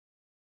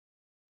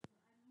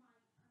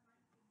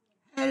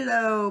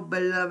Hello,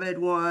 beloved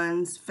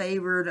ones,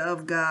 favored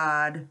of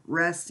God,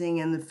 resting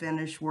in the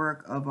finished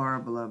work of our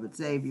beloved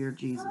Savior,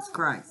 Jesus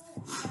Christ.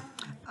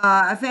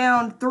 I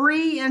found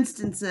 3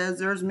 instances.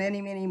 There's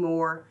many, many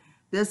more.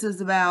 This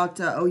is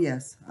about, oh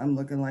yes, I'm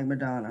looking like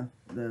Madonna,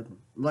 the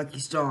Lucky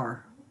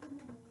Star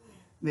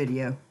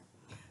video.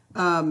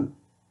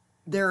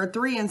 There are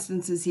 3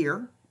 instances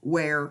here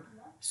where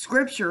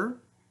Scripture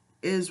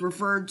is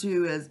referred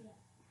to as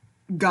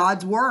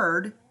God's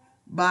Word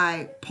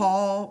by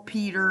Paul,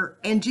 Peter,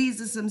 and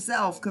Jesus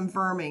himself,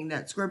 confirming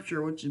that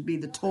Scripture, which would be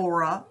the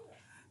Torah,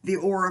 the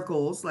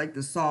oracles like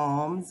the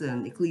Psalms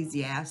and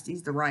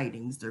Ecclesiastes, the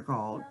writings they're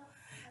called,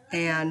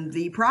 and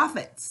the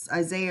prophets,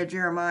 Isaiah,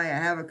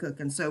 Jeremiah, Habakkuk,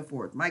 and so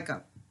forth,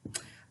 Micah.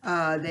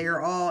 They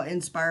are all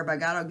inspired by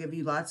God. I'll give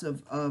you lots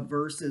of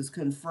verses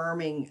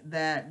confirming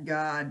that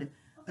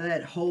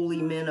that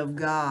holy men of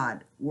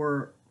God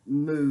were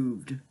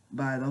moved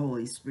by the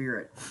Holy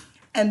Spirit.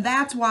 And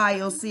that's why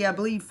you'll see, I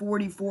believe,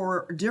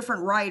 44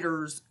 different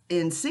writers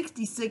in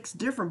 66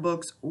 different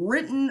books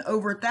written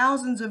over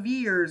thousands of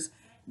years,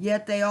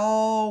 yet they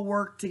all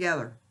work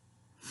together.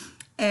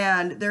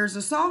 And there's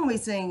a song we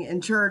sing in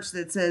church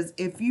that says,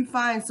 if you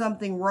find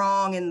something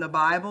wrong in the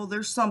Bible,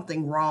 there's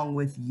something wrong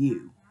with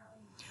you.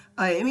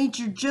 It means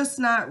you're just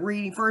not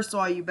reading. First of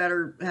all, you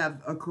better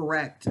have a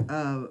correct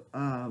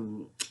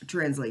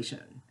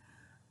translation.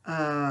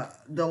 The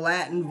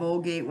Latin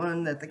Vulgate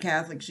one that the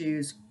Catholics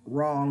use,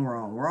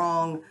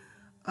 wrong.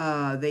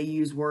 They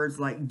use words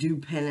like do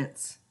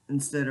penance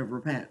instead of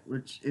repent,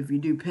 which if you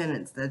do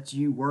penance, that's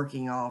you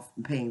working off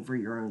and paying for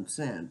your own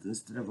sins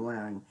instead of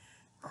allowing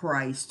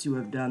Christ to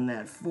have done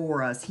that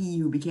for us. He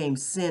who became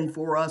sin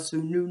for us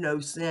who knew no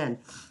sin,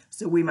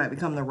 so we might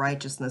become the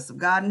righteousness of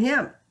God in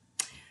him.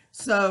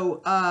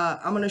 So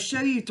I'm going to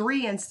show you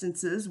 3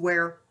 instances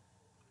where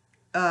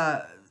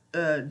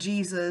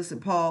Jesus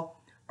and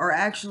Paul are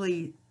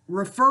actually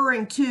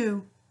referring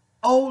to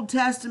Old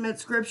Testament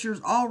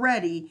scriptures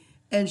already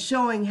and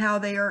showing how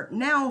they are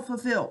now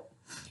fulfilled.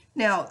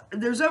 Now,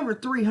 there's over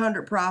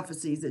 300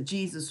 prophecies that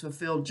Jesus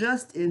fulfilled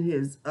just in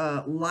his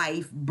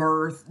life,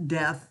 birth,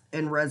 death,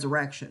 and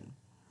resurrection.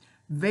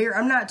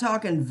 I'm not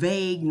talking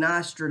vague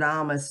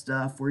Nostradamus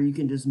stuff where you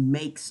can just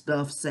make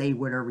stuff say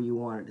whatever you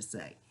want it to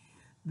say.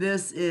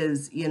 This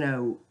is,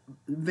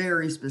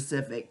 very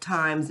specific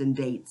times and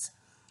dates,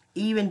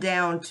 even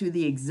down to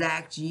the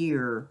exact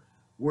year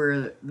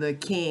where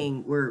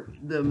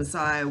the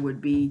Messiah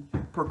would be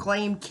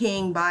proclaimed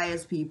king by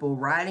his people,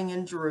 riding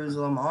in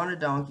Jerusalem on a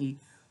donkey,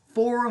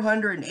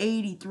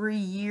 483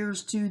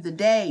 years to the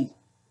day.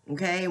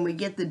 Okay, and we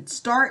get the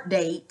start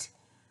date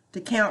to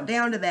count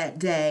down to that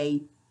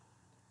day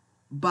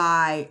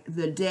by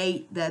the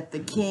date that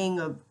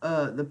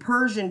the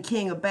Persian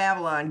king of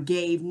Babylon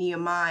gave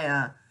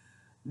Nehemiah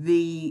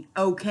the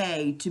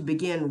okay to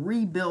begin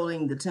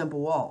rebuilding the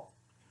temple wall.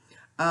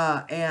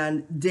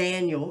 And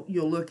Daniel,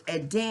 you'll look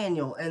at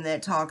Daniel, and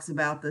that talks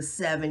about the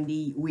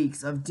 70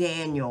 weeks of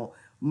Daniel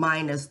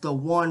minus the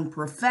 1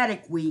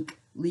 prophetic week,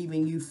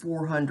 leaving you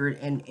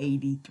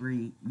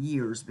 483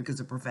 years,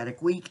 because a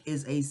prophetic week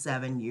is a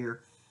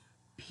 7-year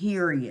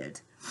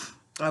period.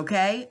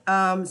 Okay,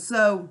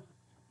 so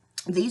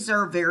these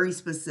are very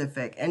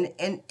specific,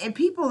 and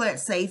people that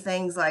say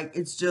things like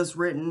it's just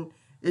written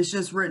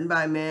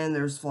by men,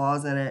 there's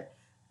flaws in it,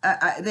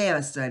 they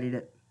haven't studied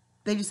it.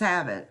 They just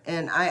haven't.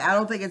 And I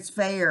don't think it's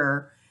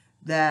fair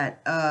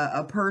that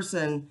a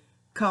person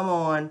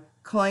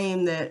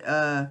claim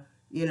that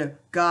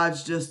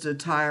God's just a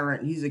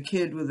tyrant, he's a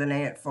kid with an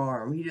ant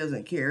farm, he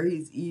doesn't care,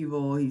 he's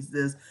evil, he's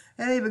this,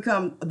 and they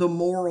become the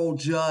moral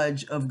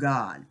judge of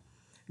God,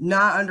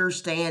 not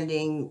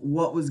understanding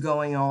what was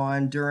going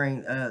on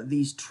during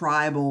these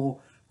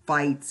tribal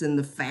fights and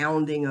the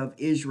founding of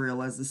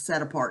Israel as a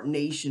set-apart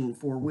nation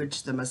for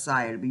which the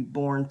Messiah to be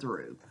born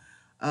through.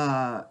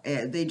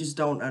 They just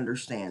don't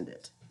understand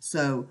it.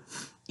 So,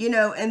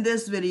 and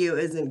this video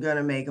isn't going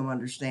to make them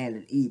understand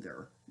it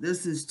either.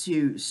 This is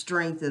to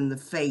strengthen the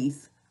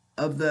faith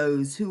of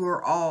those who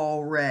are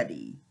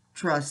already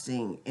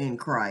trusting in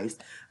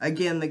Christ.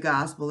 Again, the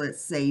gospel that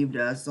saved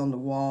us on the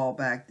wall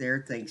back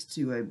there, thanks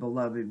to a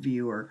beloved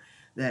viewer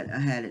that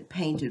had it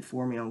painted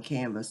for me on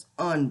canvas.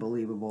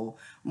 Unbelievable.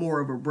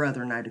 Moreover,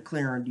 brethren, I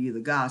declare unto you the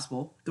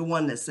gospel, the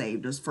one that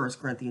saved us, 1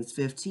 Corinthians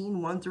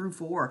 15, 1 through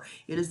 4.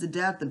 It is the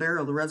death, the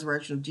burial, the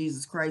resurrection of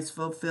Jesus Christ,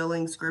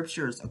 fulfilling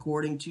scriptures,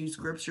 according to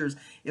scriptures.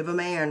 If a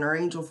man or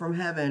angel from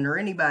heaven or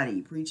anybody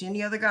preach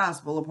any other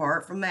gospel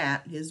apart from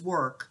that, his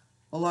work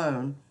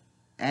alone,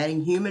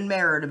 adding human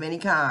merit of any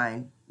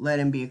kind, let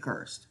him be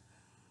accursed.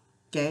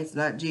 Okay, it's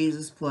not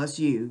Jesus plus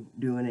you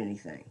doing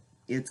anything.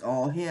 It's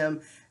all him,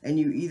 and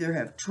you either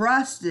have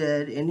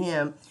trusted in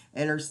him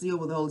and are sealed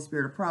with the Holy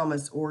Spirit of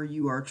promise, or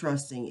you are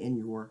trusting in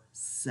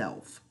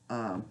yourself.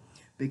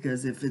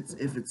 Because if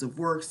it's of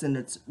works, then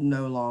it's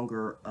no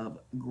longer of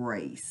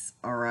grace.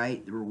 All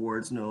right, the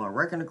reward's no longer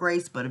reckoned of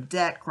grace, but of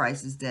debt.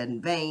 Christ is dead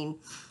in vain,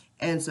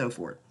 and so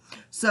forth.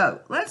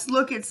 So let's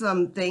look at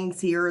some things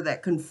here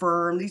that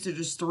confirm. These are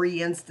just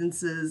 3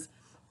 instances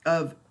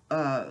of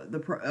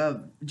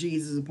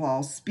Jesus and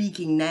Paul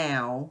speaking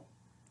now,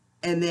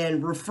 and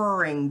then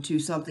referring to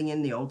something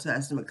in the Old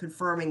Testament,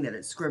 confirming that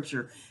it's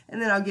scripture.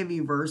 And then I'll give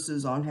you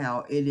verses on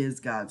how it is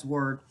God's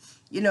word.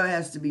 It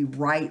has to be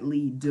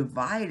rightly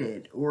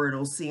divided, or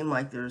it'll seem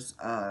like there's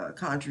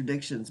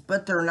contradictions,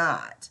 but they're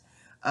not.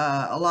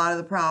 A lot of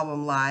the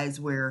problem lies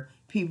where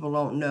people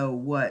don't know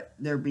what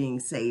they're being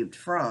saved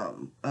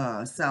from.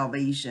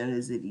 Salvation,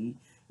 is it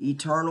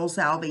eternal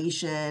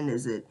salvation?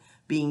 Is it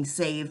being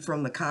saved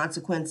from the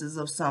consequences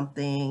of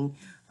something?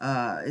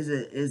 Is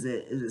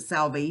it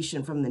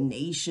salvation from the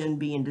nation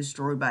being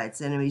destroyed by its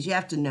enemies? You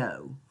have to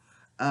know.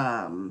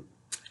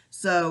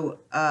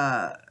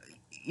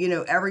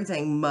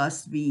 Everything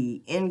must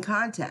be in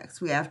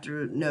context. We have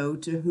to know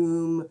to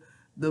whom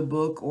the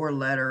book or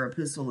letter,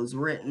 epistle is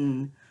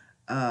written,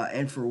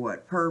 and for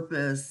what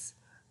purpose.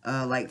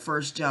 Like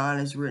 1 John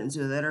is written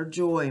so that our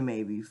joy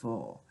may be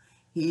full.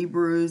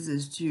 Hebrews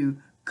is to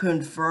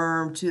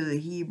confirm to the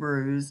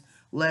Hebrews,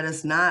 let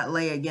us not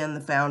lay again the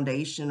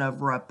foundation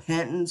of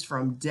repentance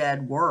from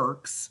dead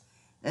works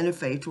and of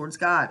faith towards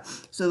God.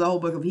 So the whole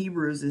book of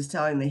Hebrews is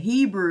telling the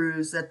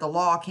Hebrews that the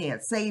law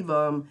can't save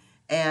them,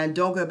 and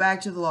don't go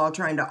back to the law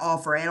trying to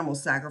offer animal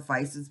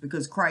sacrifices,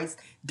 because Christ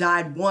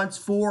died once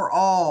for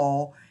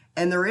all,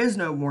 and there is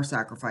no more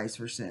sacrifice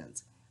for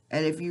sins.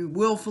 And if you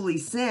willfully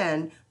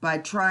sin by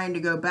trying to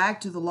go back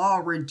to the law,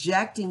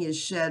 rejecting his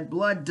shed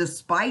blood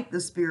despite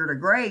the Spirit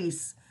of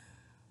grace,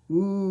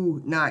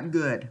 not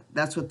good.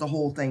 That's what the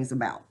whole thing's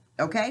about.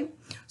 Okay?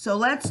 So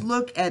let's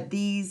look at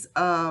these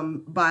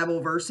Bible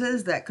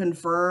verses that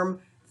confirm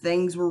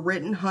things were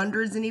written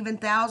hundreds and even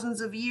thousands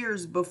of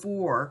years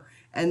before,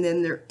 and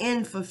then they're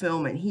in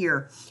fulfillment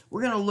here.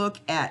 We're going to look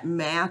at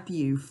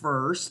Matthew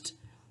first.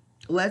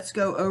 Let's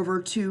go over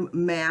to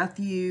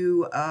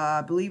Matthew,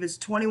 I believe it's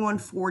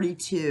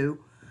 21:42.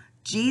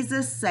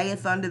 Jesus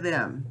saith unto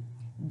them,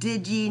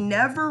 did ye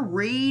never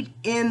read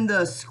in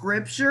the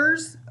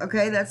scriptures?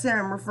 Okay, that's it.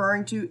 I'm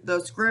referring to the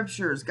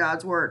scriptures,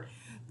 God's word.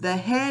 The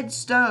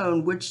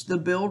headstone which the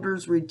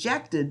builders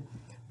rejected,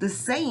 the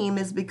same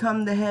is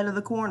become the head of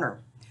the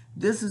corner.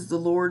 This is the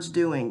Lord's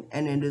doing,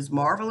 and it is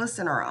marvelous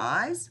in our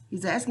eyes.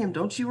 He's asking him,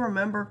 don't you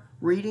remember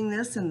reading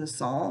this in the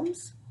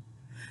Psalms?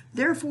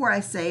 Therefore I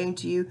say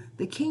unto you,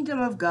 the kingdom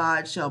of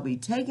God shall be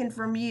taken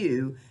from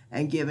you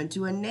and given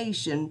to a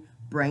nation,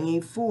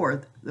 bringing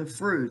forth the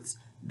fruits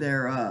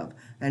thereof.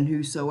 And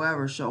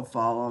whosoever shall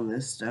fall on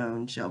this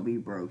stone shall be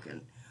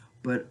broken.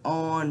 But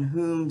on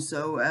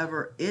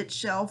whomsoever it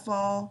shall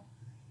fall,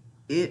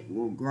 it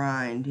will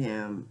grind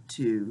him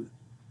to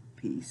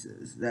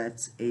pieces.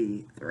 That's a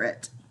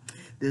threat.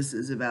 This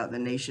is about the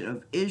nation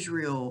of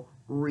Israel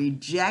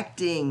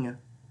rejecting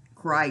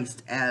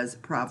Christ as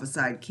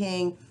prophesied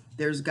king.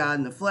 There's God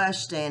in the flesh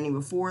standing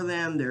before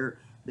them.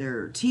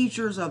 They're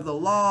teachers of the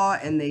law,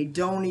 and they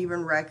don't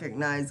even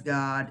recognize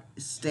God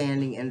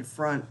standing in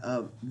front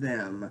of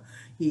them.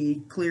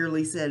 He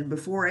clearly said,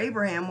 before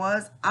Abraham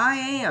was, I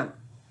am.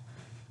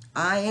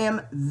 I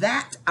am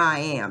that I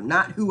am,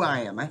 not who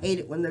I am. I hate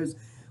it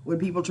when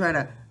people try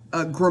to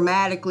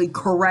grammatically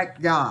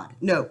correct God.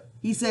 No,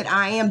 he said,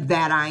 I am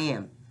that I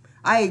am.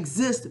 I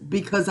exist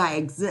because I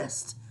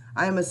exist.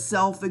 I am a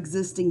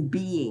self-existing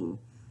being.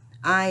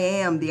 I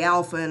am the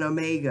Alpha and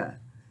Omega.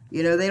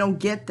 They don't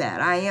get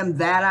that. I am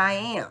that I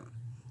am.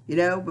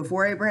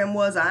 Before Abraham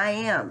was, I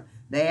am.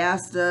 They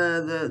asked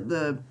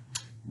the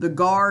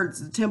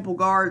guards, the temple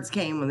guards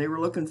came when they were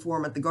looking for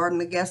him at the Garden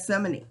of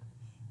Gethsemane,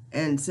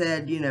 and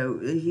said,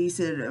 he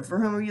said, for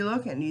whom are you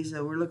looking? He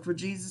said, we're looking for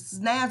Jesus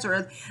of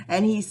Nazareth.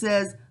 And he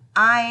says,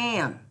 I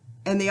am.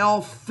 And they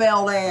all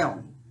fell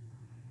down.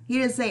 He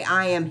didn't say,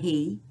 I am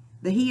he.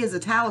 The he is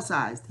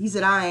italicized. He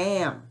said, I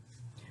am.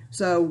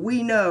 So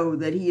we know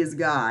that he is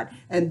God.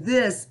 And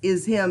this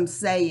is him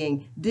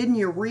saying, didn't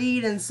you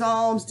read in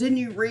Psalms? Didn't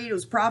you read, it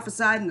was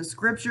prophesied in the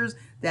scriptures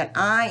that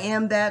I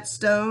am that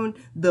stone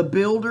the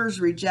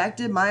builders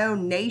rejected. My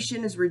own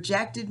nation has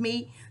rejected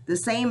me. The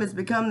same has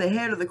become the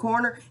head of the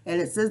corner. And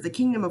it says the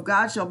kingdom of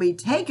God shall be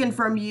taken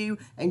from you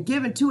and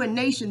given to a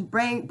nation,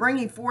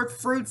 bringing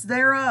forth fruits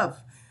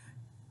thereof.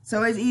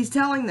 So he's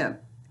telling them,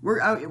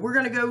 we're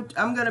going to go,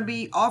 I'm going to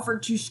be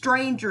offered to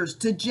strangers,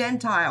 to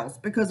Gentiles,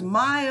 because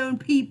my own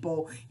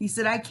people, he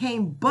said, I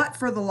came but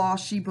for the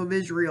lost sheep of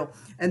Israel,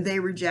 and they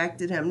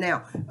rejected him.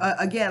 Now,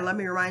 again, let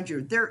me remind you,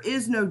 there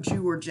is no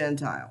Jew or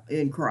Gentile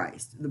in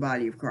Christ, the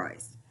body of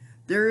Christ.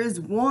 There is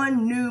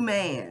one new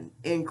man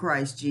in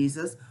Christ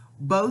Jesus,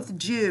 both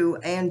Jew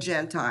and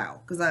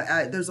Gentile, because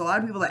there's a lot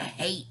of people that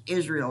hate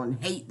Israel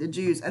and hate the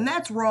Jews, and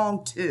that's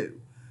wrong too.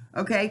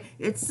 Okay,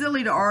 it's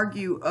silly to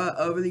argue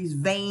over these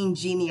vain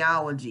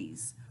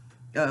genealogies.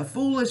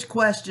 Foolish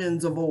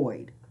questions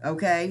avoid.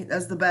 Okay,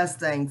 that's the best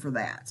thing for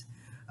that.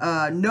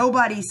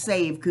 Nobody's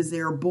saved because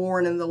they are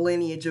born in the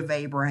lineage of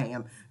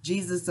Abraham.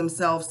 Jesus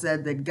himself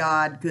said that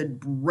God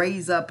could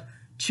raise up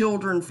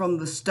children from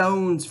the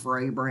stones for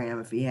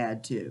Abraham if he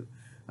had to.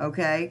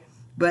 Okay,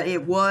 but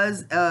it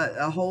was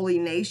a holy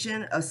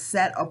nation, a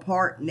set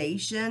apart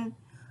nation.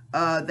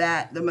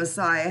 That the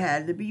Messiah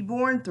had to be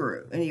born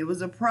through, and he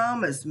was a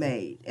promise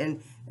made,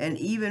 and And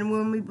even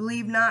when we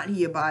believe not,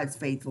 he abides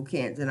faithful,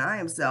 can't deny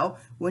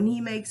himself. When he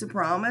makes a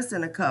promise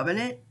and a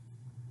covenant,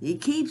 he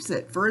keeps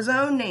it for his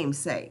own name's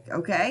sake,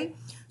 okay?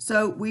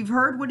 So we've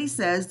heard what he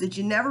says. Did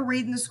you never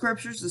read in the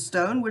scriptures, the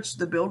stone which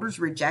the builders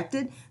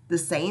rejected, the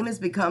same has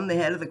become the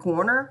head of the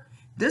corner?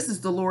 This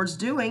is the Lord's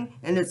doing,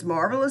 and it's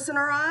marvelous in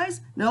our eyes.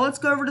 Now let's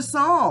go over to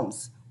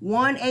Psalms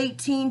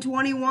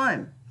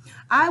 1:18-21.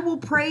 I will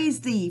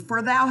praise thee,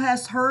 for thou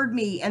hast heard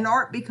me, and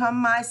art become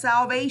my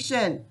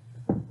salvation.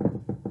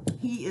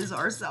 He is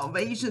our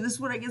salvation. This is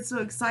what I get so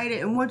excited.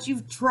 And once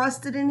you've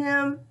trusted in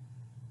him,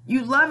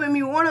 you love him,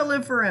 you want to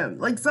live for him.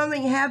 Like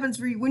something happens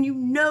for you when you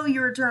know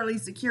you're eternally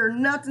secure.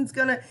 Nothing's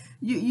gonna,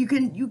 you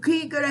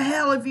can't go to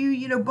hell if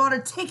you bought a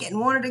ticket and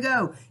wanted to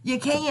go. You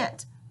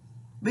can't,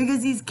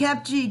 because he's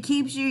kept you, he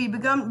keeps you, he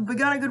begun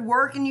a good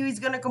work in you, he's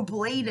gonna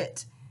complete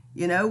it.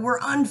 We're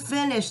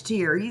unfinished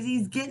here.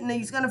 He's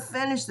gonna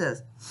finish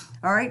this.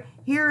 All right,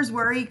 here's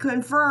where he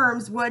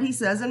confirms what he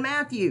says in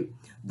Matthew.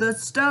 The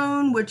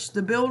stone which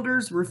the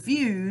builders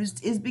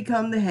refused is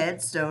become the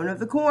headstone of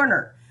the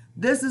corner.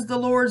 This is the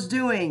Lord's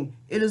doing.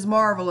 It is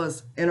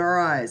marvelous in our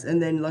eyes.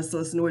 And then let's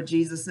listen to what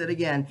Jesus said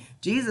again.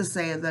 Jesus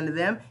saith unto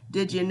them,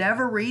 did you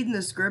never read in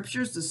the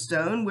scriptures, the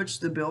stone which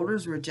the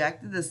builders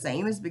rejected, the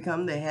same has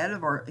become the head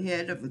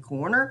of the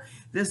corner?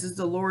 This is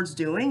the Lord's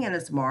doing, and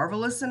it's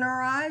marvelous in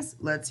our eyes.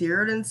 Let's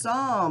hear it in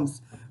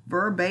Psalms.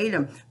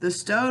 Verbatim. The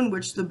stone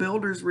which the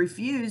builders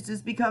refused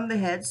has become the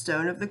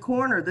headstone of the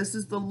corner. This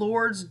is the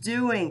Lord's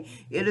doing.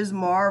 It is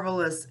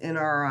marvelous in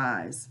our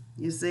eyes.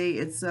 You see,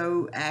 it's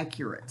so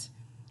accurate.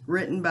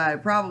 Written by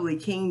probably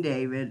King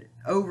David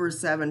over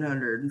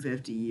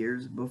 750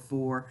 years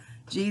before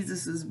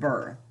Jesus's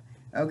birth.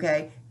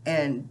 Okay?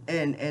 And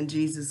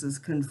Jesus is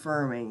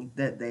confirming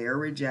that they are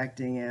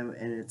rejecting him,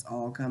 and it's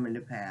all coming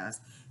to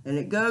pass. And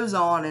it goes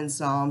on in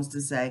Psalms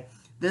to say,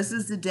 this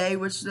is the day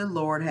which the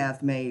Lord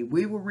hath made.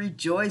 We will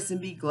rejoice and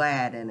be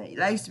glad in it.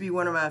 That used to be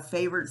one of my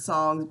favorite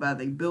songs by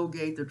the Bill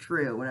Gaither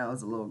Trio when I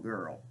was a little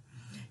girl.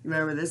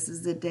 Remember, this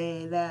is the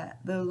day that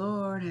the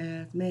Lord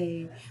hath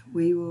made.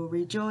 We will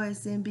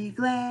rejoice and be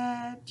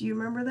glad. Do you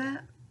remember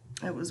that?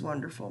 It was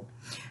wonderful.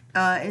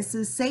 It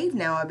says, save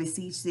now, I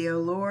beseech thee, O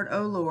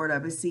Lord, I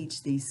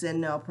beseech thee,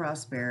 send now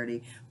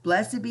prosperity.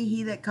 Blessed be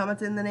he that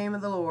cometh in the name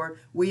of the Lord.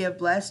 We have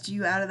blessed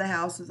you out of the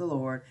house of the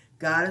Lord.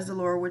 God is the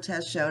Lord which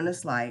has shown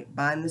us light.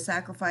 Bind the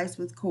sacrifice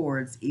with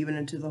cords, even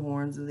unto the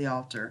horns of the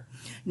altar.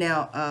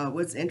 Now,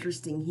 what's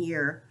interesting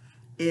here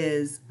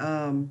is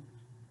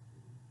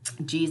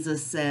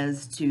Jesus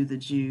says to the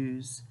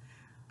Jews,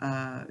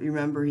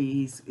 remember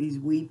he's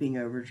weeping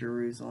over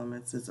Jerusalem.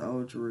 It says,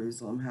 oh,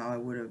 Jerusalem, how I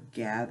would have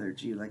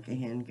gathered you like a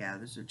hen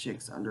gathers her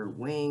chicks under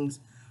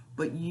wings,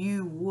 but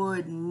you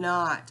would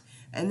not.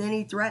 And then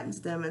he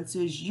threatens them and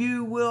says,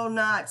 you will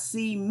not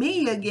see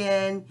me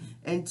again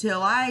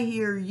until I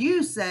hear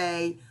you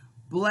say,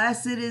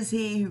 blessed is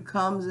he who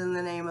comes in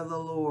the name of the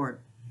Lord.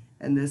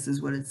 And this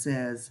is what it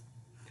says.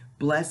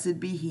 Blessed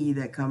be he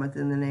that cometh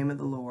in the name of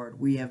the Lord.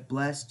 We have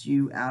blessed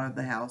you out of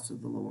the house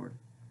of the Lord.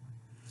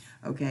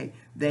 Okay,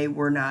 they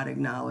were not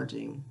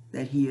acknowledging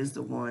that he is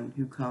the one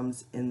who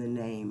comes in the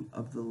name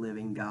of the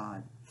living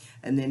God.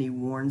 And then he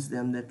warns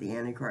them that the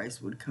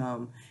Antichrist would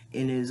come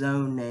in his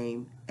own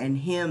name, and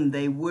him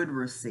they would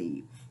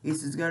receive. He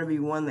says, there's going to be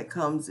one that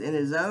comes in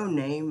his own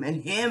name,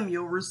 and him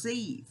you'll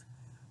receive.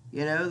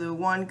 The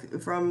one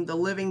from the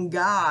living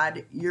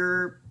God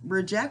you're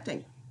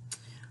rejecting.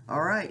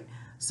 All right.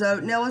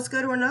 So now let's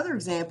go to another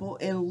example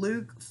in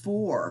Luke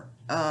 4.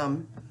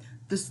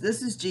 This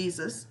is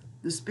Jesus.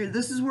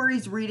 This is where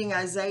he's reading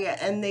Isaiah,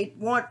 and they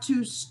want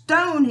to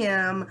stone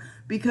him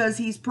because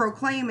he's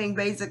proclaiming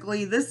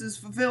basically, this is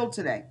fulfilled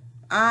today.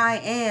 I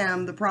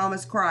am the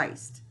promised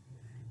Christ.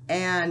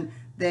 And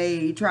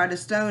they try to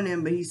stone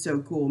him, but he's so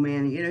cool,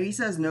 man. He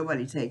says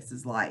nobody takes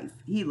his life.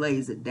 He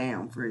lays it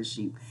down for his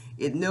sheep.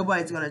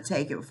 Nobody's going to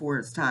take it before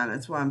it's time.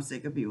 That's why I'm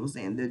sick of people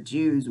saying the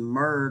Jews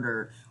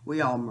murder. We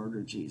all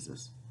murdered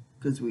Jesus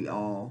because we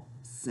all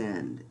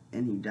sinned,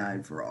 and he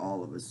died for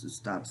all of us. So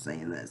stop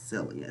saying that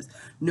silliness.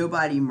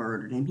 Nobody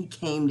murdered him. He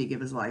came to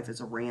give his life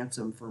as a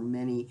ransom for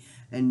many,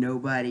 and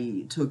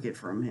nobody took it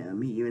from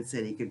him. He even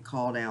said he could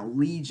call down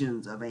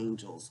legions of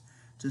angels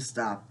to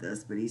stop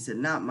this, but he said,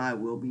 not my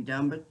will be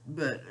done,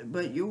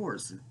 but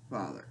yours,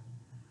 Father.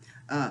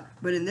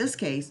 But in this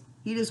case,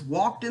 he just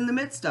walked in the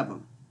midst of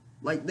them.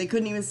 Like they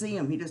couldn't even see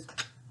him. He just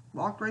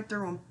walked right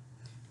through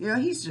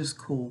them. He's just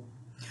cool.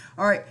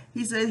 All right,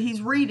 he says,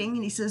 he's reading,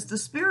 and he says, the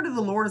Spirit of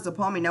the Lord is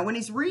upon me. Now, when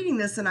he's reading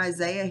this in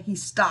Isaiah, he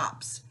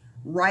stops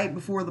right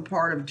before the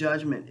part of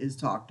judgment is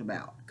talked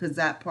about, because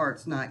that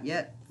part's not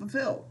yet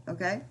fulfilled,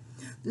 okay?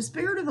 The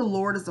Spirit of the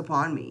Lord is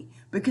upon me,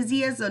 because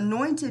he has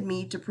anointed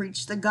me to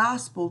preach the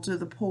gospel to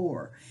the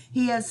poor.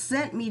 He has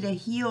sent me to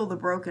heal the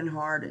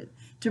brokenhearted,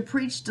 to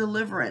preach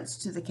deliverance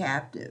to the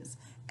captives,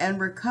 and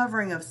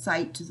recovering of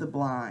sight to the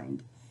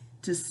blind,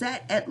 to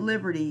set at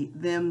liberty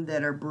them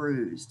that are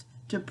bruised,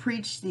 to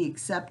preach the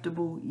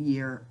acceptable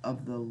year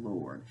of the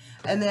Lord.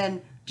 And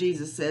then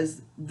Jesus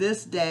says,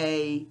 this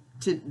day,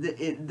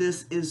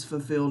 this is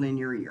fulfilled in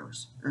your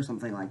ears, or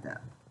something like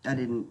that. I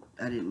didn't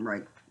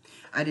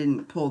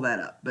pull that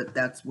up, but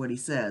that's what he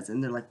says.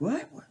 And they're like,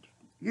 what?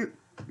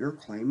 You're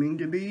claiming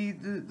to be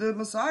the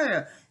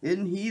Messiah.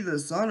 Isn't he the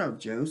son of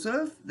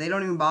Joseph? They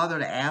don't even bother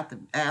to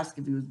ask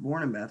if he was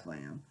born in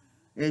Bethlehem.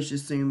 It's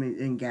just assumed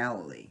in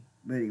Galilee,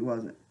 but he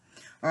wasn't.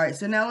 All right,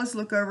 so now let's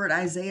look over at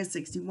Isaiah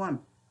 61.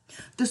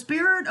 The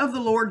Spirit of the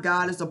Lord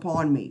God is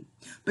upon me,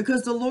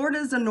 because the Lord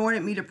has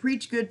anointed me to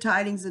preach good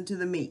tidings unto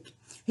the meek.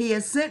 He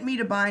has sent me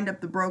to bind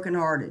up the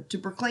brokenhearted, to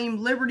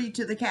proclaim liberty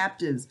to the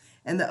captives,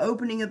 and the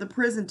opening of the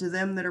prison to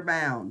them that are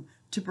bound,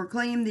 to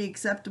proclaim the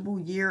acceptable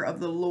year of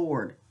the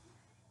Lord.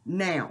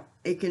 Now,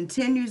 it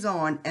continues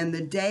on, and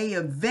the day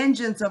of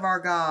vengeance of our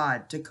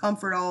God, to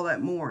comfort all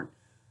that mourn.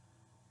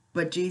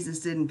 But Jesus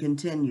didn't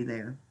continue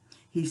there.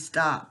 He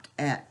stopped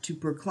at to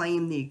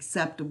proclaim the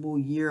acceptable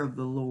year of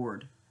the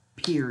Lord,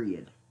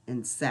 period,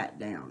 and sat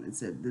down and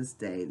said, this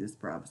day, this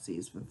prophecy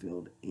is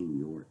fulfilled in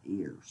your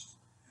ears.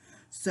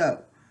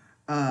 So,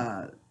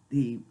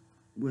 he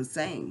was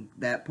saying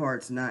that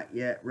part's not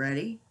yet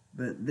ready,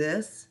 but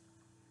this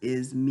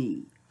is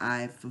me.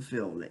 I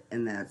fulfilled it.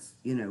 And that's,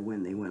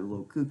 when they went a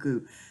little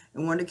cuckoo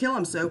and wanted to kill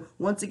him. So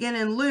once again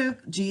in Luke,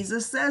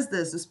 Jesus says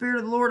this, the Spirit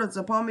of the Lord is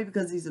upon me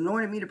because he's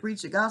anointed me to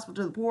preach the gospel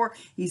to the poor.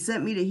 He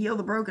sent me to heal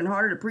the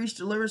brokenhearted, to preach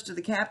deliverance to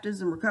the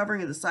captives and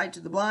recovering of the sight to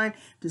the blind,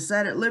 to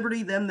set at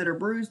liberty them that are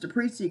bruised, to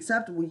preach the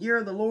acceptable year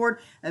of the Lord.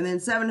 And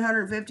then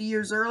 750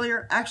 years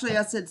earlier, actually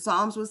I said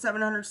Psalms was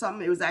 700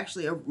 something. It was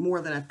actually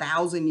more than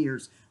 1,000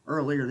 years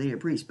earlier they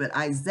had preached. But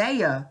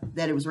Isaiah,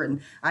 that it was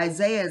written,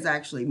 Isaiah is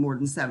actually more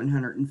than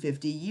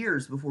 750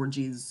 years before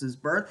Jesus'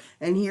 birth.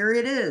 And here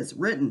it is,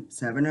 written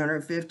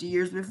 750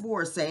 years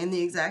before, saying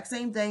the exact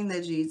same thing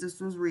that Jesus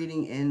was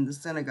reading in the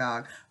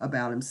synagogue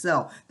about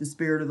himself. The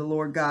Spirit of the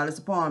Lord God is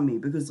upon me,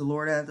 because the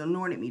Lord hath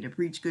anointed me to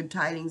preach good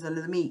tidings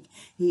unto the meek.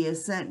 He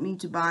has sent me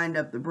to bind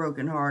up the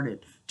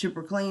brokenhearted, to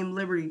proclaim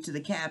liberty to the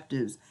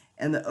captives,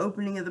 and the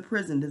opening of the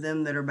prison to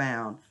them that are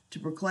bound, to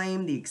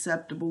proclaim the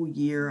acceptable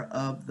year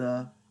of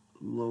the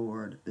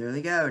Lord. There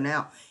they go.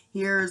 Now,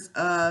 here's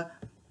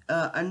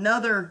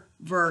another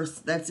verse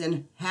that's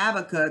in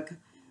Habakkuk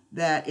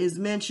that is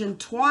mentioned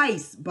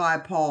twice by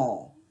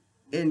Paul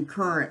in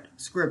current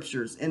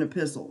scriptures, in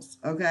epistles,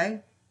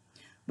 okay?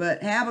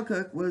 But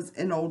Habakkuk was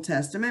an Old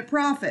Testament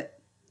prophet.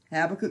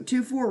 Habakkuk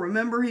 2:4.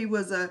 Remember, he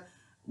was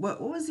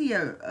what was he,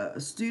 a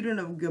student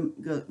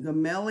of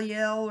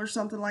Gamaliel or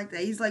something like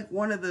that? He's like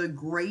one of the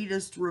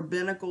greatest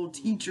rabbinical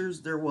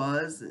teachers there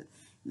was.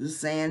 He was a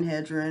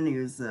Sanhedrin. He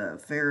was a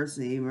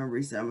Pharisee. Remember,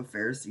 he said, I'm a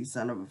Pharisee,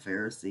 son of a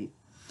Pharisee.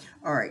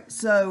 All right,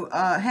 so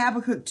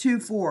Habakkuk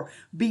 2:4.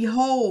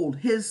 Behold,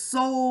 his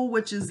soul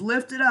which is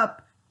lifted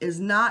up is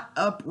not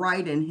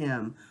upright in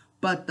him,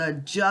 but the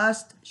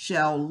just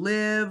shall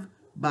live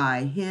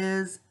by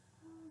his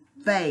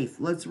faith.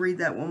 Let's read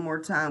that one more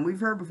time.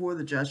 We've heard before,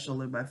 the just shall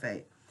live by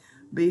faith.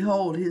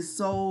 Behold, his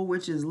soul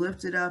which is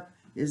lifted up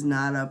is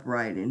not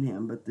upright in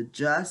him, but the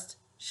just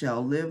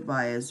shall live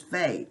by his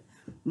faith.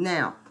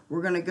 Now,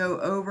 we're going to go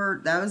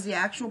over, that was the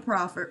actual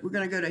prophet. We're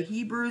going to go to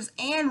Hebrews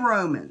and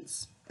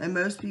Romans. And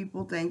most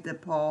people think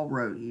that Paul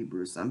wrote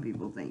Hebrews. Some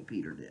people think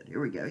Peter did.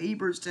 Here we go.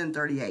 Hebrews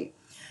 10:38.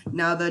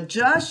 Now the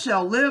just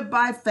shall live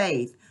by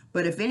faith.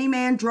 But if any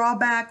man draw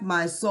back,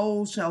 my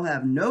soul shall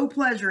have no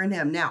pleasure in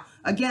him. Now,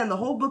 again, the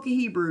whole book of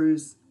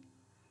Hebrews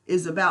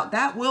is about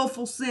that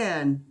willful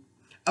sin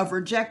of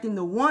rejecting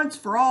the once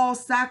for all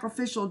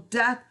sacrificial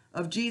death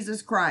of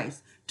Jesus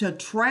Christ, to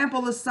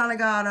trample the Son of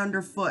God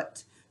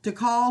underfoot, to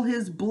call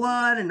his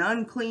blood an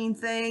unclean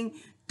thing,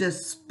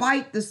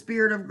 despite the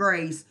Spirit of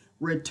grace,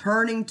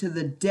 returning to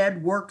the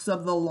dead works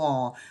of the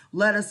law.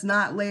 Let us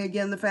not lay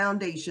again the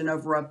foundation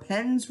of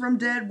repentance from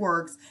dead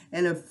works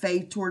and of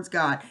faith towards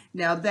God.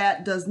 Now,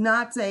 that does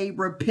not say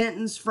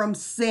repentance from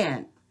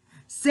sin.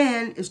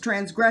 Sin is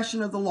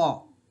transgression of the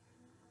law.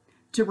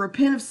 To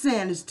repent of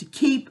sin is to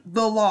keep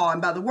the law.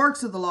 And by the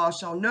works of the law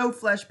shall no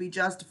flesh be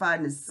justified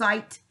in his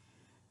sight.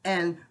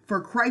 And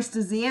for Christ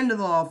is the end of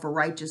the law for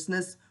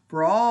righteousness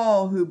for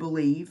all who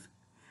believe.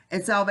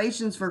 And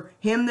salvation's for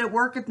him that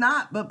worketh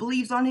not, but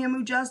believes on him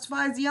who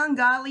justifies the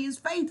ungodly. His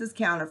faith is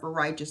counted for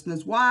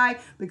righteousness. Why?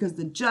 Because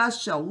the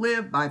just shall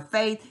live by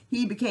faith.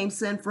 He became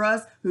sin for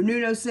us who knew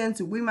no sin,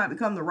 so we might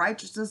become the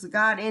righteousness of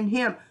God in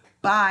him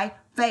by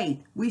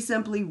faith. We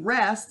simply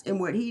rest in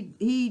what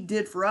he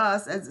did for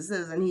us, as it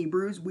says in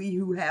Hebrews. We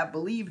who have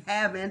believed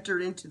have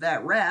entered into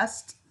that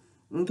rest.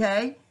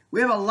 Okay? We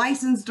have a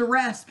license to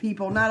rest,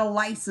 people, not a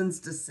license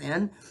to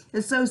sin.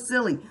 It's so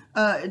silly.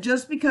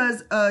 Just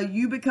because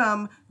you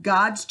become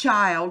God's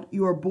child,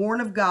 you are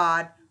born of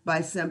God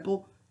by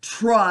simple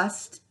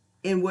trust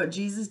in what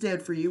Jesus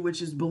did for you,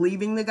 which is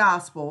believing the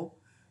gospel,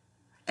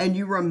 and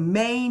you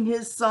remain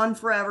his son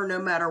forever, no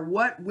matter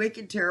what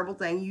wicked, terrible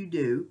thing you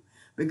do,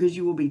 because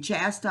you will be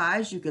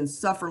chastised. You can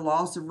suffer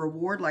loss of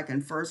reward, like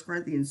in 1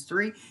 Corinthians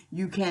 3.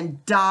 You can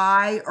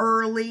die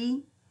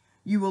early.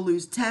 You will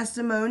lose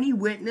testimony,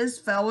 witness,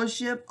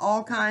 fellowship,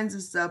 all kinds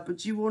of stuff,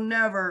 but you will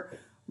never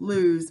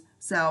lose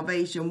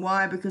salvation.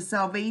 Why? Because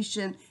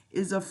salvation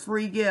is a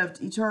free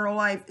gift. Eternal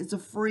life is a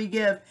free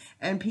gift,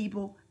 and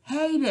people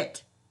hate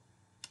it.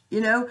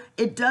 You know,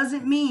 it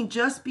doesn't mean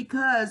just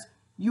because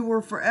you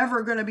were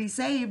forever going to be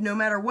saved no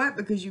matter what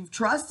because you've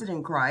trusted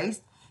in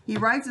Christ. He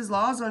writes his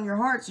laws on your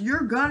hearts.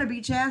 You're going to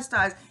be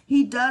chastised.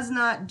 He does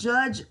not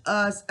judge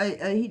us.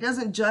 He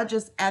doesn't judge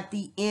us at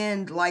the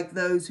end like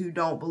those who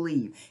don't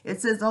believe.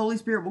 It says the Holy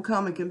Spirit will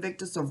come and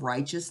convict us of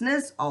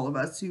righteousness. All of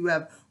us who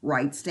have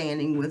right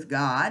standing with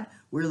God.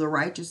 We're the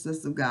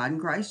righteousness of God in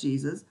Christ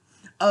Jesus.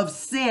 Of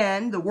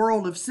sin, the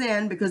world of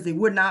sin, because they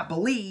would not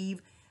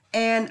believe.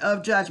 And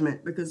of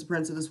judgment, because the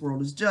prince of this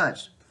world is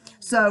judged.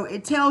 So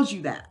it tells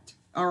you that.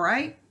 All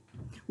right?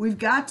 We've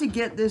got to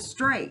get this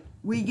straight.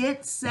 We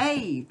get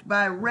saved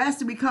by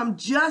rest and become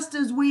just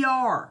as we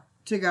are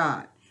to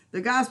God.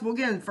 The gospel,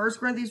 again, 1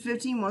 Corinthians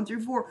 15, 1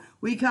 through 4.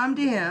 We come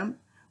to him.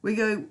 We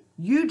go,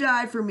 you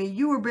died for me.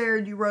 You were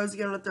buried. You rose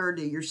again on the third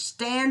day. Your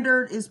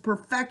standard is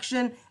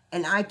perfection,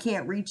 and I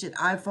can't reach it.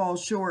 I fall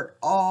short.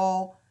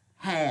 All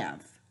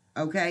have.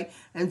 Okay?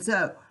 And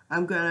so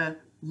I'm going to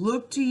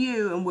look to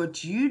you and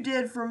what you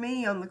did for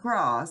me on the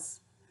cross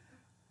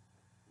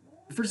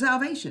for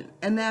salvation.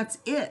 And that's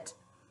it.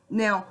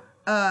 Now,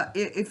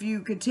 if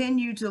you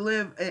continue to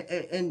live,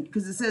 and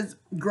because it says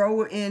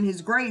grow in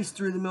his grace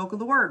through the milk of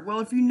the word. Well,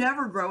 if you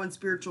never grow in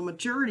spiritual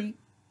maturity,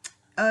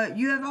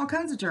 you have all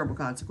kinds of terrible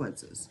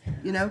consequences,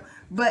 you know.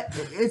 But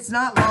it's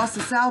not loss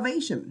of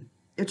salvation.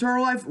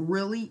 Eternal life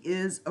really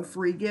is a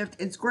free gift.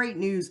 It's great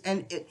news.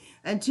 And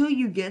until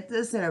you get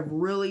this and have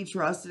really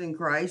trusted in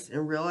Christ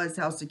and realized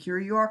how secure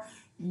you are,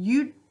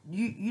 you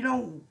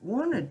don't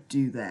want to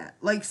do that.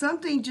 Like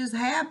something just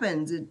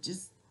happens.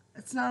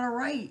 It's not all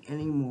right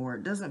anymore.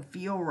 It doesn't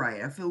feel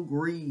right. I feel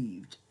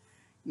grieved,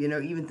 you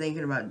know, even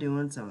thinking about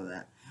doing some of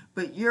that.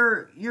 But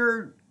you're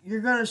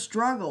going to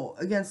struggle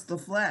against the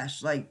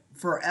flesh like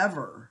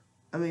forever.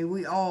 I mean,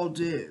 we all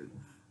do.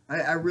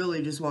 I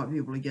really just want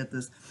people to get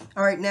this.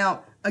 All right,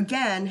 now,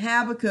 again,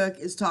 Habakkuk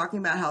is talking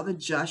about how the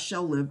just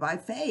shall live by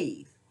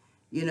faith.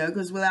 You know,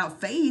 because without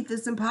faith,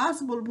 it's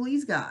impossible to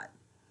please God.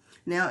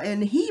 Now,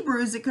 in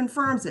Hebrews, it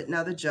confirms it.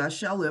 Now, the just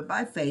shall live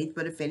by faith,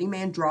 but if any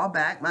man draw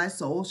back, my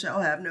soul shall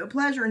have no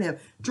pleasure in him.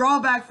 Draw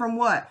back from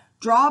what?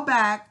 Draw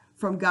back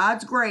from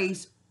God's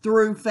grace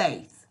through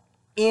faith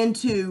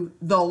into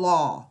the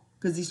law.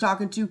 Because he's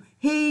talking to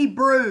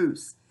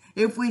Hebrews.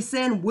 If we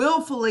sin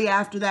willfully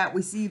after that, we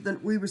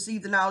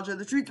receive the knowledge of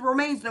the truth. There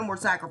remains no more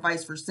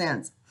sacrifice for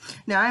sins.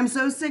 Now, I'm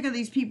so sick of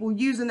these people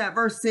using that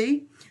verse.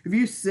 See, if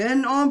you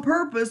sin on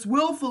purpose,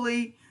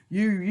 willfully,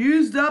 you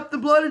used up the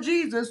blood of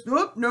Jesus.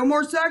 Oop, no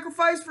more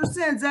sacrifice for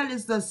sins. That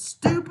is the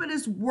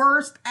stupidest,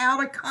 worst,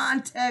 out of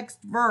context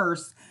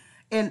verse.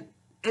 And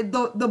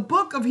the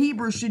book of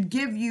Hebrews should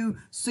give you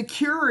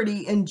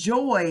security and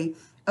joy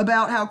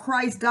about how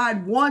Christ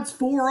died once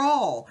for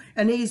all.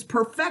 And he's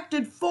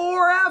perfected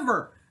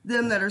forever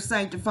them that are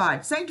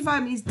sanctified.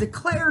 Sanctified means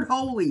declared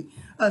holy,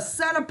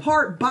 set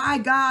apart by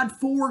God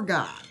for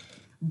God,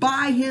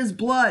 by his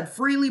blood,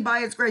 freely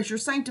by his grace. You're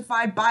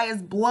sanctified by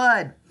his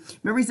blood.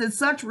 Remember he said,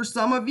 such were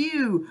some of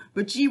you,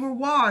 but ye were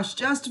washed,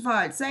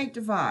 justified,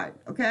 sanctified.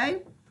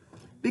 Okay?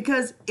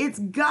 Because it's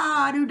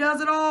God who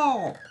does it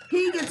all.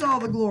 He gets all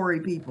the glory,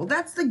 people.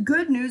 That's the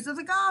good news of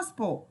the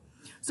gospel.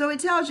 So it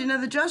tells you, now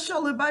the just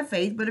shall live by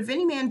faith, but if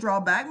any man draw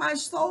back, my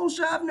soul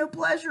shall have no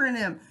pleasure in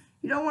him.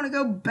 You don't want to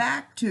go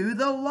back to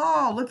the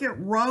law. Look at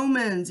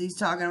Romans. He's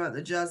talking about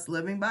the just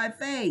living by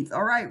faith.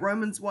 All right,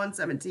 Romans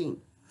 1:17.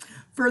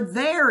 For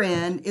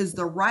therein is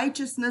the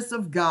righteousness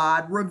of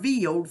God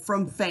revealed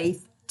from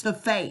faith to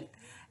faith.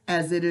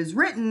 As it is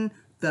written,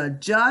 the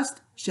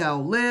just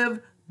shall live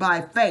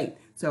by faith.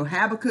 So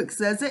Habakkuk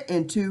says it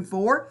in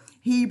 2:4.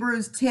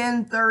 Hebrews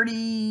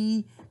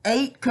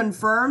 10:38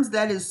 confirms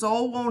that his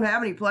soul won't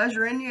have any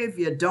pleasure in you if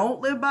you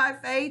don't live by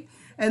faith.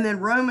 And then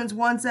Romans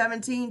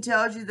 1:17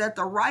 tells you that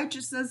the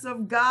righteousness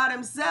of God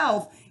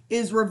himself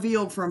is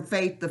revealed from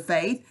faith to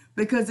faith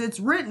because it's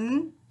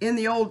written in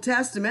the Old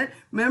Testament.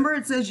 Remember,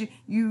 it says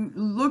you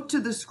look to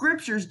the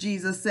scriptures,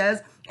 Jesus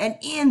says, and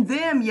in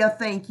them you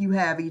think you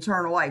have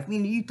eternal life.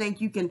 Meaning you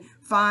think you can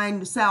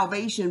find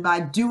salvation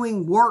by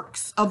doing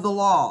works of the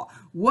law.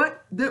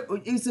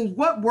 He says,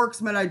 what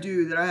works might I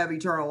do that I have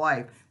eternal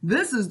life?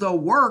 This is the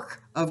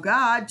work of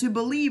God, to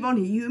believe on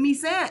he whom he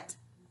sent.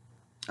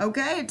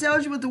 Okay, it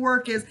tells you what the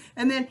work is.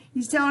 And then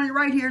he's telling you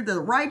right here, the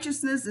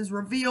righteousness is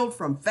revealed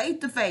from faith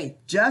to faith,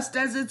 just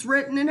as it's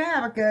written in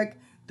Habakkuk,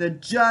 the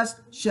just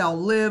shall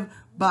live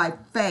by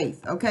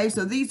faith. Okay,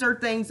 so these are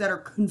things that are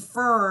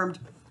confirmed,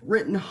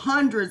 written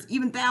hundreds,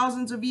 even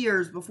thousands of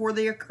years before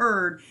they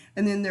occurred.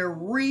 And then they're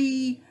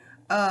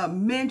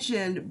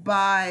mentioned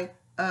by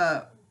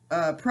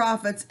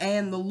prophets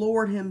and the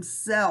Lord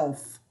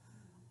himself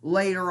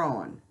later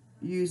on,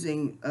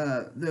 using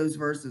those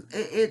verses.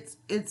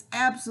 It's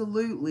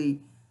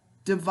absolutely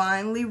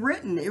divinely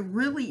written. It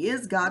really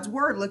is God's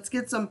word. Let's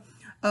get some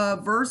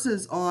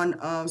verses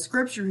on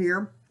scripture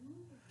here.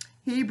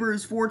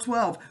 Hebrews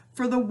 4:12.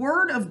 For the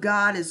word of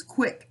God is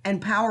quick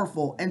and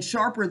powerful and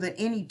sharper than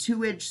any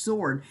two-edged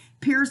sword,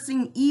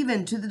 piercing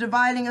even to the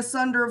dividing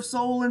asunder of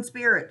soul and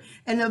spirit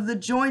and of the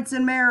joints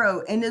and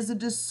marrow, and is a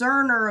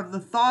discerner of the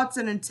thoughts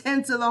and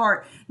intents of the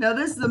heart. Now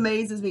this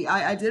amazes me.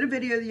 I did a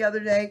video the other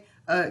day.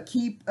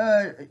 Keep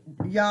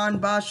Jan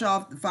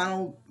Bashoff, the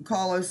Final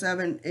Call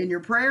 07, in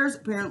your prayers.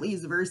 Apparently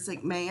he's a very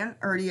sick man.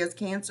 I heard he has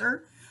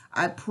cancer.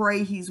 I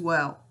pray he's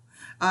well.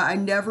 I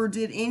never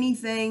did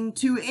anything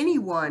to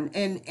anyone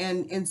and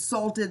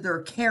insulted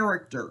their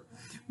character.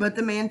 But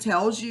the man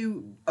tells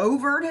you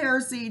overt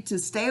heresy to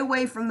stay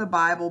away from the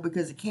Bible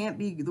because it can't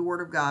be the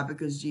Word of God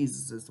because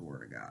Jesus is the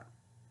Word of God.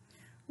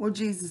 Well,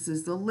 Jesus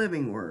is the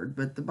living Word,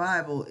 but the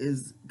Bible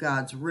is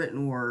God's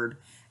written Word,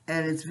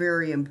 and it's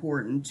very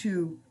important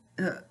to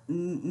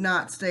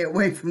not stay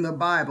away from the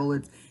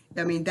Bible.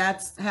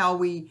 That's how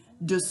we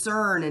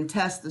discern and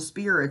test the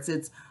spirits.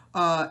 It's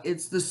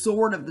the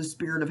sword of the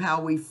Spirit of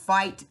how we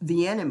fight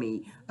the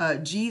enemy.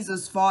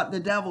 Jesus fought the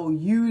devil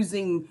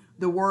using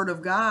the word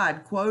of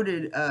God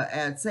quoted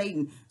at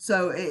Satan.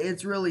 So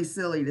it's really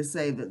silly to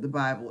say that the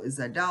Bible is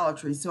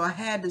idolatry. So I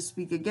had to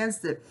speak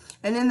against it.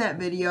 And in that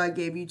video, I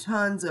gave you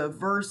tons of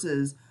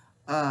verses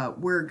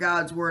where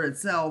God's word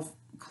itself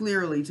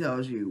clearly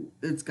tells you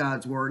it's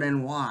God's word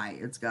and why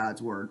it's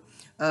God's word.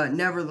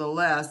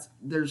 Nevertheless,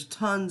 there's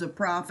tons of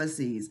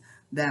prophecies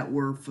that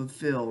were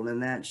fulfilled,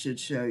 and that should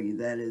show you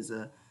that is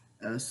a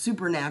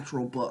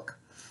supernatural book.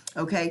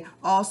 Okay,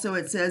 also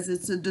it says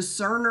it's a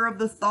discerner of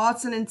the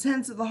thoughts and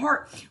intents of the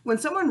heart. When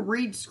someone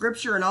reads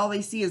scripture and all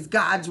they see is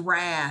God's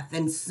wrath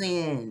and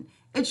sin,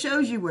 it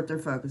shows you what they're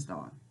focused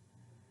on.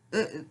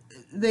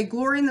 They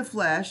glory in the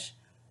flesh.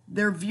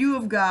 Their view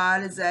of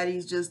God is that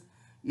he's just,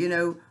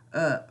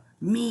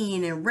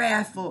 mean and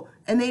wrathful,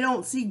 and they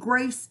don't see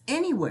grace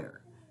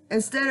anywhere.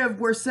 Instead of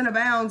where sin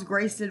abounds,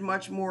 grace did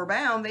much more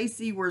abound, they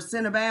see where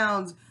sin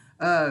abounds,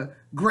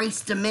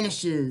 grace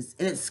diminishes,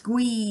 and it's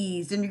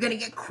squeezed, and you're going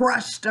to get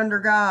crushed under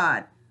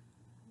God.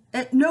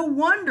 And no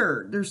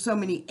wonder there's so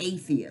many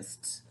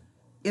atheists.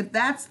 If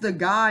that's the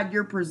God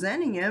you're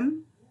presenting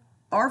him,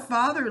 our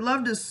Father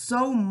loved us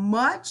so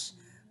much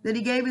that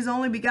he gave his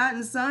only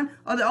begotten Son.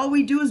 All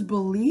we do is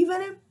believe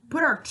in him,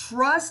 put our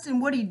trust in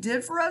what he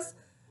did for us,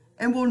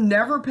 and we'll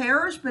never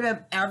perish but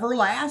have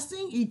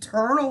everlasting,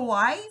 eternal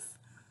life.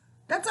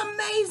 That's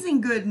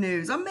amazing good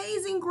news,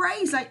 amazing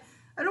grace. I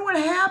don't know what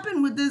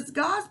happened with this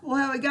gospel,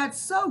 how it got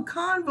so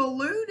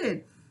convoluted.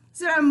 He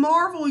said, I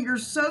marvel you're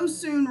so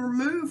soon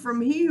removed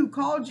from he who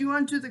called you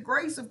unto the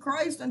grace of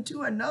Christ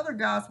unto another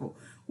gospel,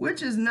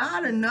 which is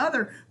not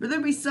another. But there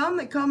be some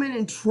that come in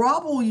and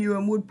trouble you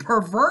and would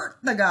pervert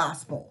the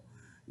gospel.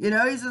 He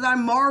says, I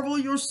marvel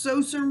you're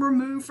so soon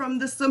removed from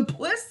the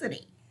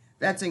simplicity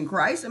that's in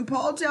Christ. And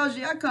Paul tells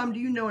you, I come to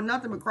you knowing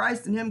nothing but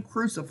Christ and him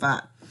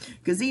crucified.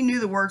 Because he knew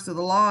the works of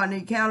the law and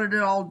he counted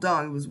it all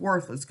dung. It was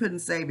worthless, couldn't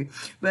save you.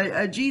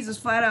 But Jesus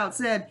flat out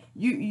said,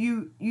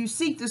 you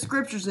seek the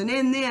scriptures, and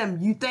in them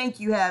you think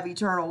you have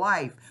eternal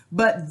life.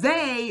 But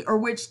they are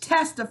which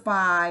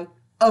testify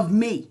of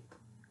me.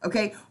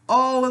 Okay,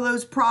 all of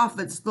those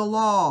prophets, the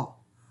law,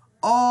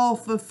 all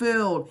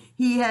fulfilled.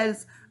 He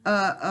has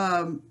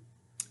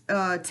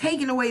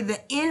taken away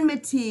the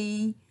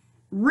enmity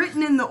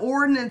written in the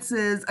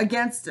ordinances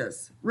against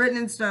us, written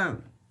in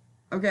stone.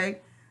 Okay.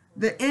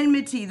 The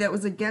enmity that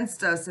was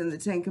against us in the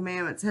Ten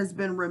Commandments has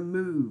been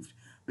removed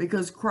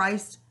because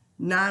Christ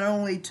not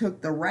only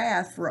took the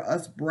wrath for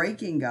us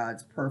breaking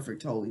God's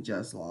perfect, holy,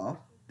 just law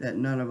that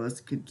none of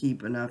us could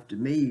keep enough to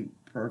be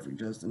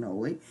perfect, just, and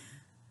holy,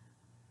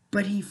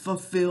 but he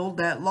fulfilled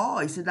that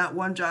law. He said not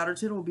one jot or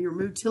tittle will be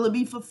removed till it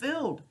be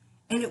fulfilled.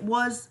 And it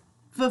was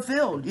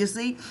fulfilled. You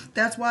see,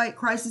 that's why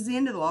Christ is the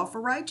end of the law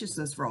for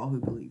righteousness for all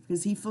who believe,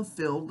 because he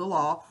fulfilled the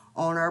law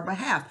on our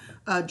behalf.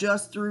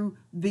 Just through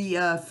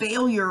the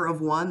failure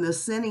of one, the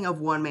sinning of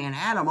one man,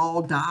 Adam,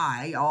 all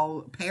die,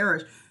 all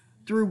perish.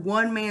 Through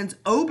one man's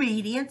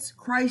obedience,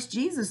 Christ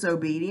Jesus'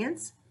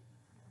 obedience,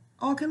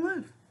 all can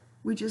live.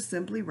 We just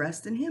simply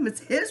rest in him.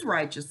 It's his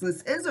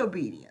righteousness, his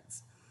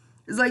obedience.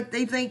 It's like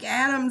they think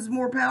Adam's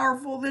more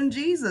powerful than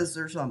Jesus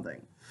or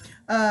something.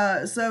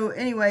 So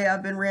anyway,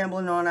 I've been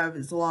rambling on.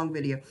 It's a long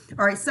video.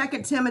 All right,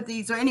 2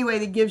 Timothy. So anyway,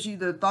 that gives you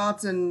the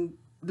thoughts and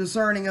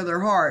discerning of their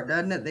heart,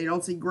 doesn't it? They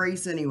don't see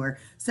grace anywhere.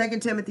 2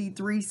 Timothy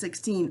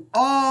 3:16.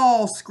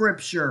 All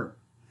scripture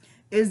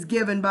is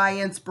given by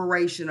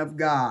inspiration of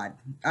God.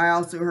 I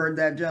also heard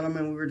that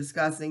gentleman we were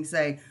discussing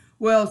say,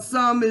 well,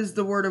 some is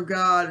the word of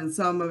God and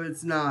some of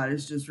it's not.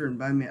 It's just written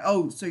by men.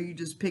 Oh, so you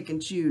just pick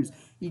and choose.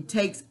 He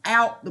takes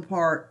out the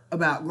part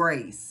about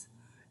grace,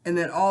 and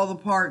then all the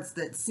parts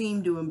that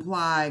seem to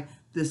imply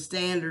the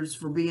standards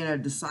for being a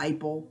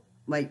disciple,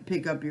 like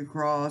pick up your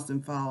cross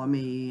and follow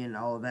me and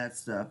all of that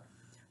stuff,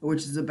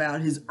 which is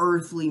about his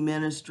earthly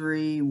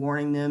ministry,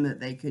 warning them that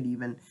they could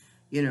even,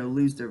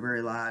 lose their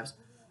very lives.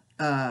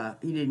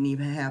 He didn't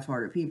even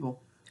half-hearted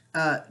people.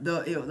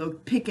 They'll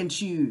pick and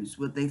choose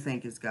what they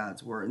think is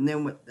God's word. And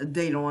then what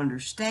they don't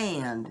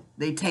understand,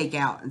 they take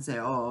out and say,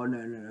 oh, no,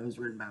 it was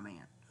written by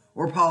man.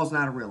 Or Paul's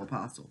not a real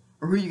apostle.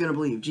 Or who are you going to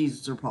believe,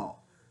 Jesus or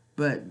Paul?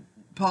 But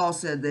Paul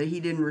said that he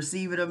didn't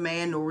receive it of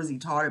man, nor was he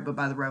taught it, but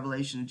by the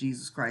revelation of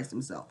Jesus Christ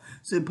himself.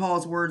 So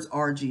Paul's words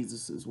are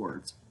Jesus's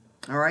words.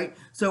 All right.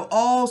 So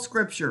all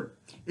scripture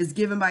is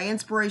given by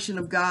inspiration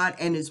of God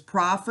and is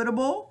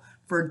profitable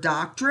for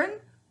doctrine,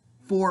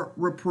 for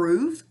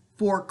reproof,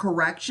 for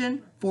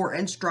correction, for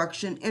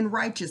instruction in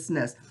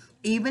righteousness.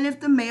 Even if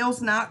the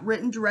mail's not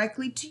written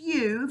directly to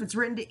you, if it's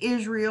written to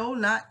Israel,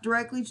 not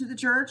directly to the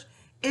church,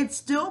 it's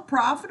still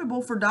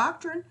profitable for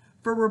doctrine,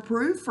 for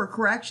reproof, for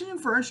correction,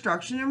 and for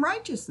instruction in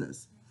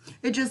righteousness.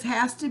 It just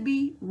has to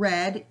be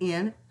read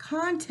in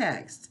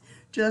context.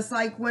 Just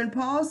like when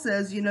Paul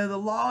says, you know, the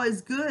law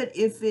is good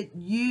if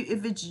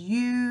it's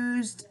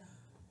used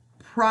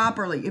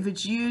properly, if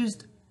it's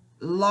used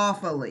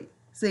lawfully.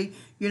 See,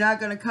 you're not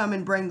going to come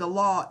and bring the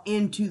law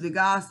into the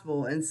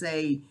gospel and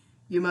say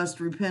you must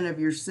repent of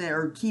your sin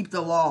or keep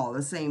the law.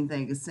 The same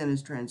thing, because sin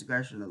is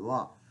transgression of the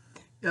law.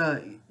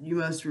 You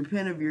must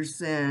repent of your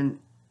sin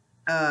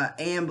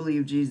and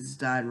believe Jesus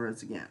died and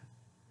rose again.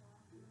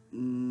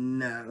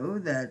 No,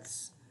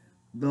 that's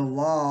the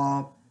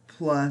law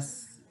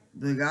plus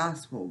the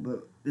gospel,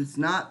 but it's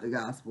not the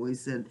gospel. He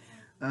said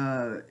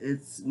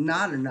it's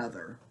not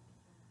another.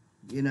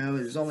 You know,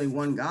 there's only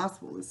one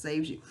gospel that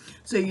saves you.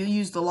 So you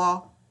use the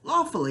law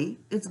lawfully.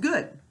 It's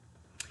good.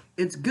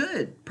 It's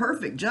good,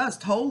 perfect,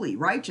 just, holy,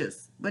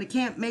 righteous. But it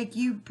can't make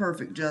you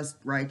perfect, just,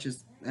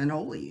 righteous, and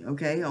holy.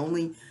 Okay,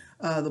 only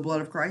the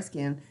blood of Christ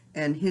can,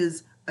 and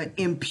his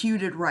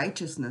imputed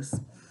righteousness.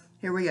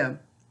 Here we go.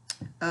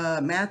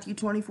 Matthew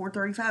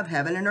 24:35.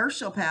 Heaven and earth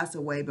shall pass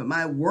away, but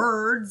my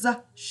words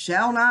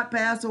shall not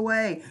pass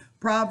away.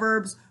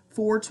 Proverbs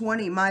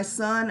 4:20. My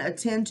son,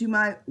 attend to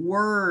my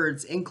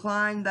words.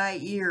 Incline thy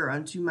ear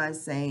unto my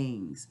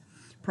sayings.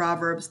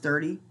 Proverbs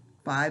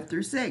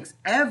 30:5-6.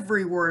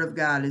 Every word of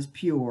God is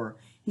pure.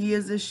 He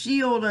is a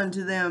shield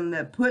unto them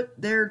that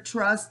put their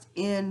trust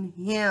in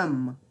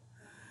him.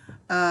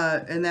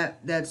 And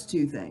that's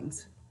two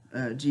things.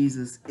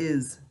 Jesus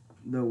is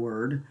the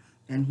word,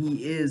 and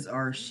he is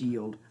our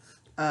shield.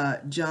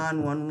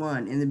 John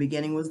 1:1. In the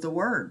beginning was the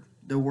Word.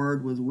 The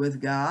Word was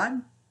with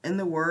God, and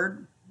the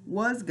Word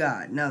was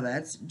God. Now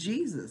that's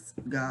Jesus,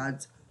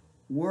 God's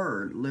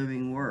Word,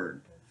 living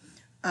Word.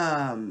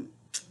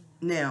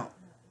 Now,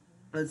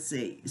 let's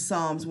see.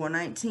 Psalms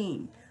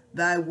 119.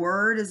 Thy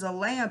word is a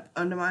lamp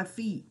unto my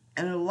feet,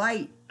 and a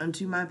light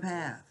unto my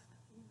path.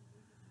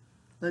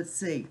 Let's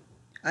see.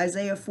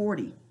 Isaiah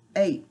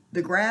 40:8.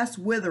 The grass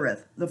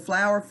withereth, the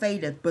flower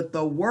fadeth, but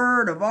the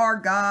word of our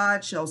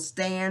God shall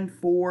stand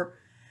forever.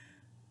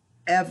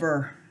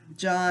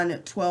 John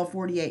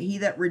 12:48. He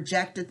that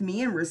rejecteth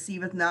me and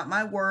receiveth not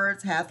my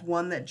words hath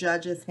one that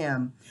judgeth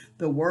him.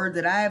 The word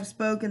that I have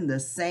spoken, the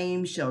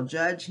same shall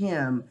judge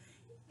him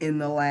in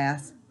the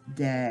last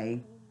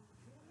day.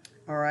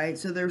 All right,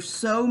 so there's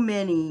so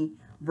many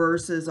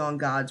verses on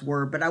God's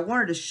word, but I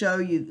wanted to show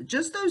you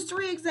just those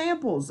three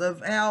examples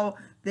of how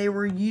they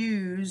were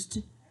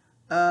used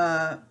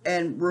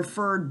and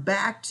referred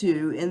back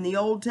to in the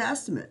Old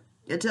Testament.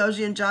 It tells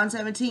you in John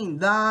 17,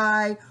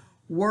 thy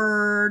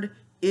word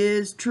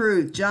is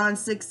truth. John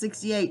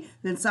 6:68.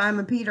 Then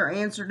Simon Peter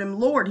answered him,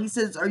 Lord, he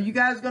says, are you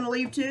guys going to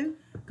leave too?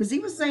 Because he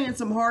was saying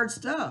some hard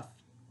stuff.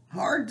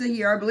 Hard to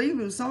hear. I believe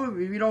it was some of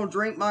you, if you don't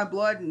drink my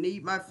blood and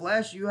eat my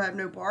flesh, you have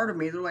no part of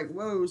me. They're like,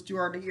 whoa, it was too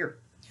hard to hear.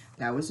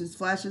 That was his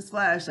flesh is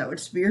flesh. That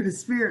was spirit is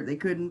spirit. They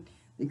couldn't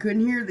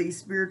hear these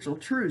spiritual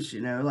truths,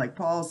 you know, like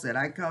Paul said,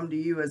 I come to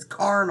you as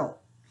carnal,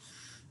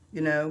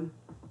 you know,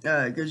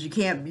 because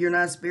you're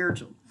not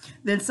spiritual.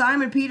 Then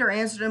Simon Peter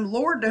answered him,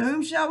 Lord, to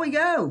whom shall we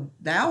go?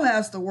 Thou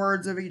hast the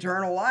words of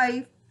eternal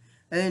life.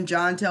 And then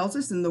John tells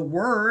us, and the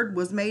word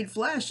was made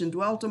flesh and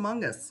dwelt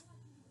among us.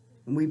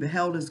 And we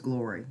beheld his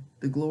glory,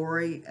 the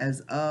glory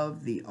as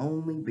of the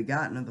only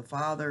begotten of the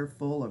Father,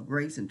 full of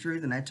grace and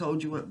truth. And I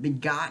told you what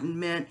begotten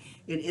meant.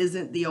 It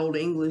isn't the old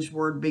English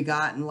word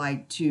begotten,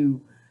 like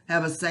to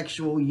have a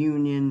sexual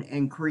union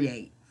and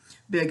create.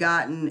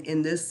 Begotten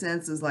in this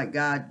sense is like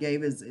God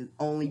gave his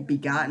only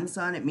begotten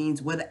son. It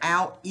means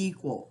without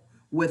equal,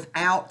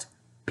 without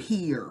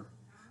peer,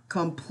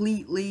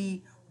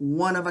 completely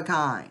one of a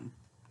kind.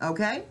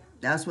 Okay?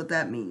 That's what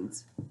that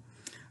means.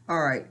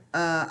 All right.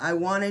 I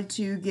wanted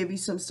to give you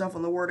some stuff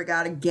on the Word of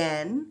God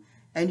again,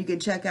 and you can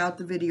check out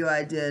the video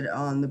I did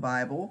on the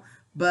Bible.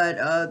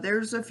 But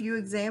there's a few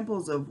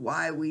examples of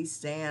why we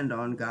stand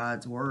on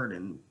God's Word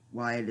and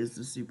why it is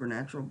the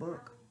supernatural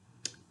book.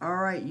 All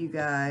right, you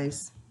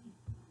guys.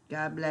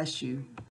 God bless you.